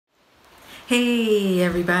Hey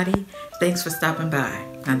everybody, thanks for stopping by.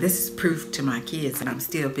 Now this is proof to my kids that I'm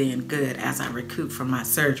still being good as I recoup from my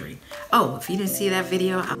surgery. Oh, if you didn't see that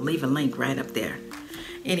video, I'll leave a link right up there.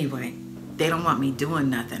 Anyway, they don't want me doing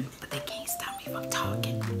nothing, but they can't stop me from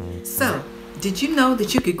talking. So, did you know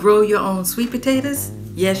that you could grow your own sweet potatoes?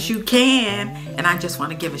 Yes, you can. And I just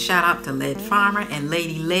want to give a shout out to LeadFarmer and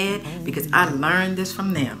Lady Lead because I learned this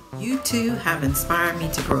from them. You two have inspired me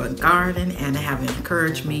to grow a garden and have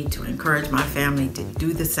encouraged me to encourage my family to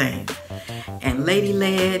do the same. And Lady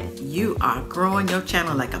Lead, you are growing your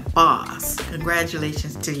channel like a boss.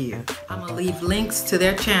 Congratulations to you. I'm going to leave links to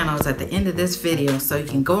their channels at the end of this video so you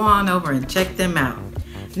can go on over and check them out.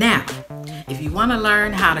 Now, if you want to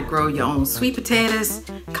learn how to grow your own sweet potatoes,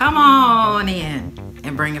 come on in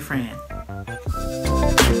and bring a friend.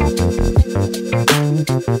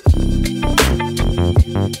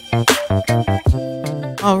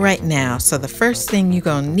 All right now, so the first thing you're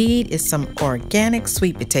going to need is some organic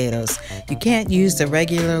sweet potatoes. You can't use the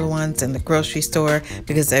regular ones in the grocery store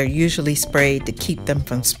because they're usually sprayed to keep them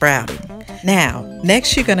from sprouting. Now,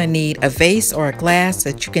 next you're going to need a vase or a glass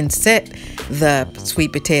that you can set the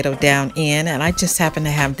sweet potato down in, and I just happen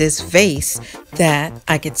to have this vase that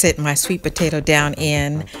I could set my sweet potato down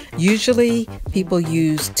in. Usually people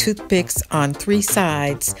use toothpicks on 3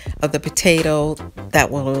 sides of the potato that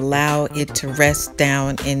will allow it to rest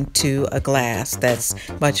down into a glass that's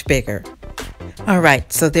much bigger.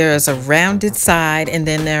 Alright, so there is a rounded side and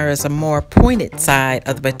then there is a more pointed side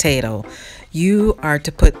of the potato. You are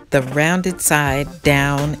to put the rounded side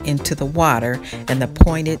down into the water and the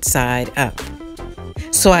pointed side up.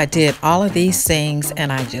 So I did all of these things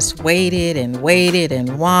and I just waited and waited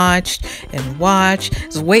and watched and watched. I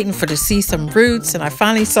was waiting to see some roots, and I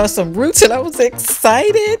finally saw some roots and I was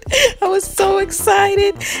excited. I was so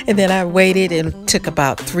excited. And then I waited and it took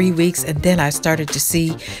about 3 weeks, and then I started to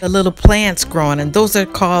see the little plants growing, and those are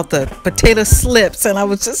called the potato slips, and I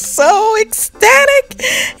was just so ecstatic.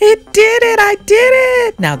 It did it. I did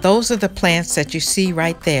it. Now those are the plants that you see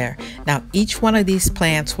right there. Now each one of these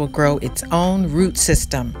plants will grow its own root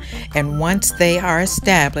system, and once they are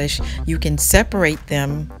established, you can separate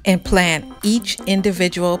them and plant each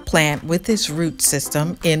individual plant with its root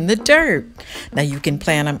system in the dirt. Now you can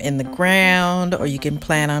plant them in the ground, or you can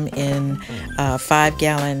plant them in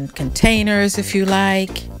 5-gallon containers if you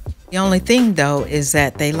like. The only thing though is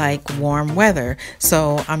that they like warm weather,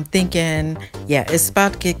 so I'm thinking, yeah, it's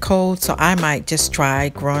about to get cold, so I might just try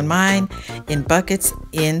growing mine in buckets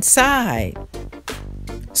inside.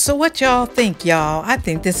 So what y'all think, y'all? I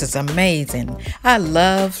think this is amazing. I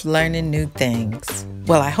love learning new things.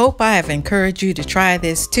 Well, I hope I have encouraged you to try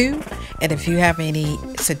this too. And if you have any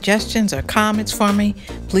suggestions or comments for me,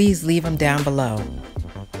 please leave them down below.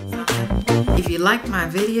 If you liked my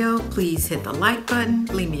video, please hit the like button,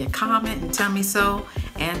 leave me a comment and tell me so,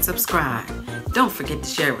 and subscribe. Don't forget to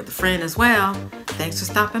share it with a friend as well. Thanks for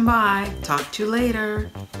stopping by. Talk to you later.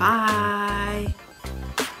 Bye.